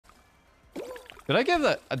Did I give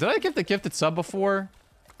the gifted sub before?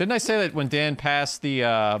 Didn't I say that when Dan passed the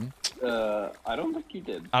I don't think you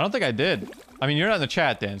did. I don't think I did. I mean, you're not in the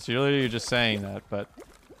chat, Dan, so you're literally just saying that, but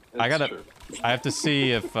It's I gotta true. I have to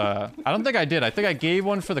see if I don't think I did. I think I gave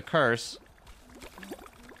one for the curse.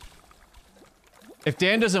 If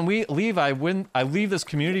Dan doesn't leave, I leave this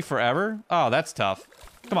community forever? Oh, that's tough.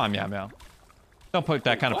 Come on, Meow Meow. Don't put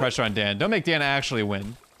that kind of pressure on Dan. Don't make Dan actually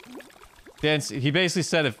win. He basically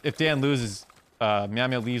said if Dan loses, Meow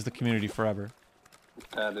Meow leaves the community forever.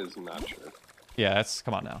 That is not true. Yeah, that's...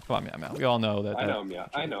 Come on now. Come on, Meow Meow. We all know that... I know Meow.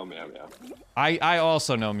 I know Meow Meow. I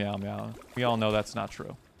also know Meow Meow. We all know that's not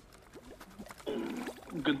true.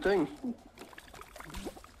 Good thing.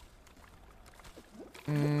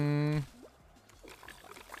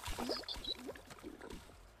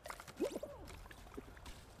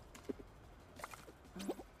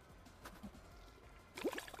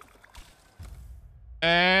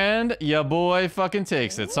 And ya boy fucking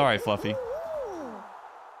takes it. Sorry, Fluffy.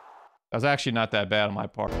 That was actually not that bad on my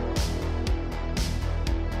part.